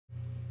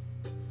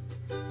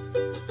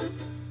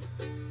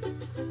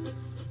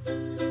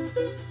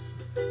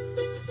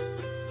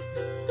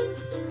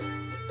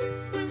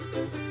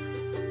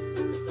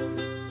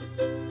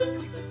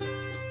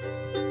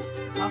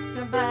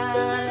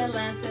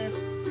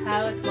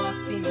how it's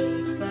lost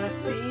beneath the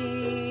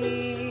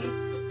sea.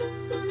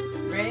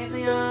 Brave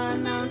the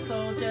unknown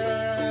soldier,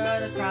 or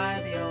the cry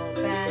of the old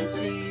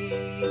banshee.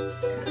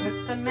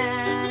 With the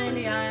man in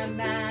the iron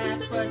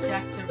mask, was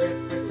Jack the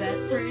Ripper set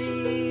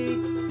free?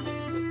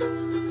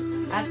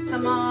 Ask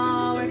them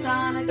all where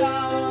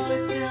Donegal,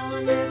 it's still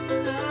a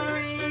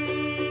mystery.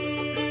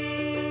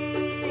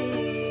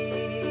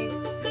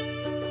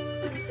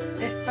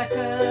 If I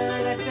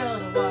could, I'd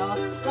build a wall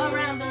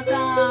around the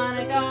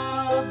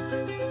Donegal,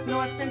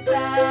 north and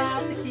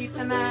south to keep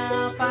them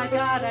out. By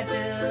God, I'd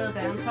build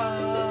them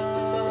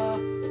tall.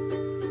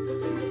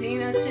 See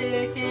those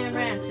chicken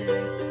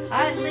ranches,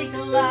 I'd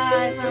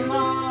legalize them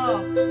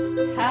all.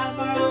 Have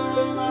our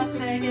own Las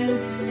Vegas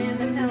in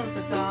the hills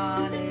of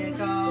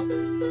Donegal.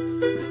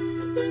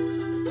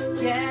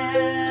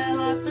 Yeah,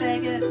 Las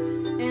Vegas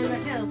in the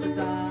hills of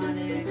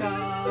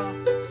Donegal.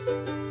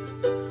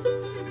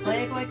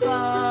 Playboy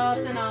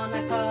clubs and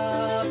all-night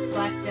pubs,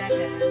 blackjack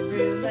and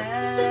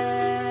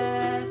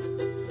roulette.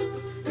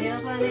 Neil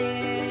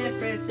Bunny,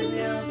 Bridget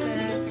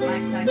Nielsen,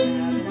 Mike Tyson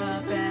having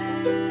a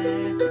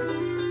bet.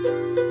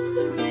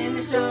 In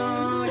the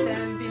show, and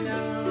then be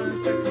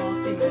known for its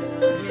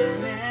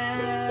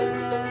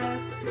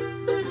multi-millionaires.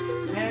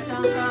 Where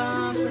John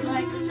comes would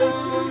like a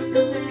chunk to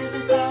live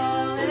in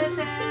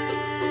solitaire.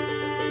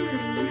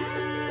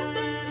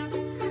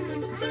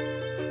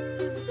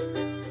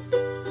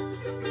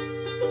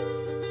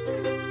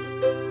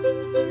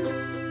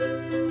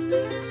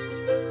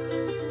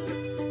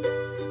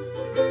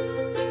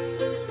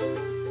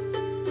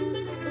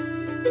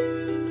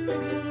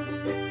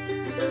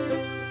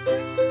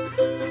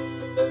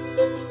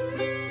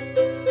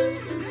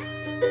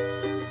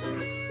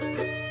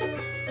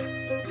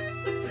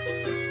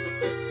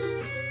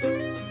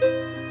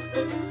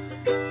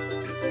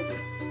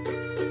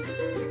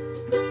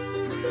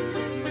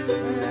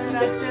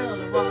 I'd build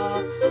a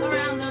wall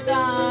around the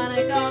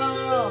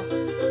Donegal,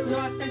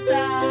 north and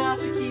south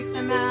to keep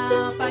them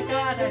out. By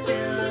God, I'd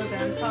build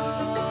them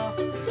tall.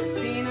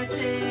 Seen those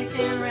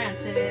chicken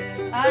ranches,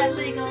 I'd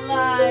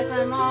legalize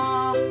them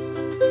all.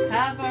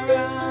 Have our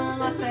own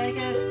Las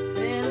Vegas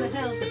in the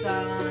hills of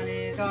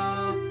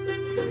Donegal.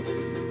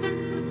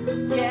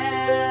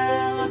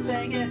 Yeah, Las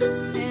Vegas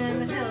in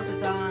the hills of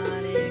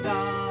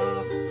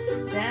Donegal.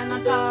 Stand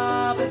on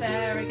top of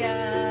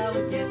Donegal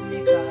would give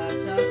me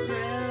such a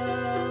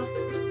thrill.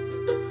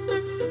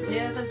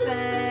 Hear them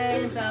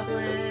say in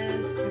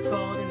Dublin, it's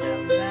cold and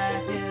down the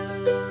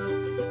hills.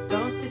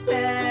 Don't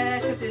despair,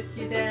 cause if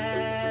you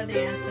dare, the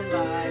answer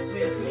lies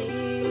with me.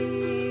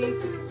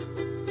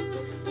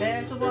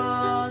 There's a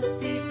wall that's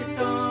deep as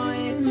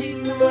going,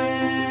 cheap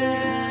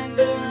somewhere in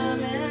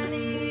Germany.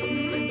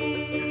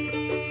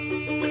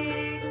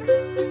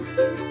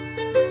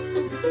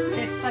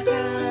 If I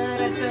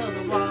could, I'd build a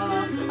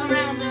wall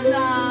around the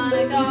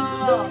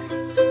Donegal,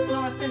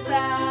 north and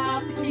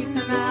south to keep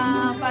them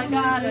out. By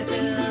God, I'd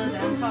build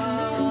them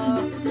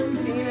tall.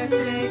 See their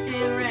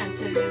chicken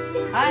ranches,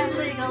 I'd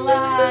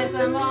legalize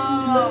them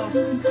all.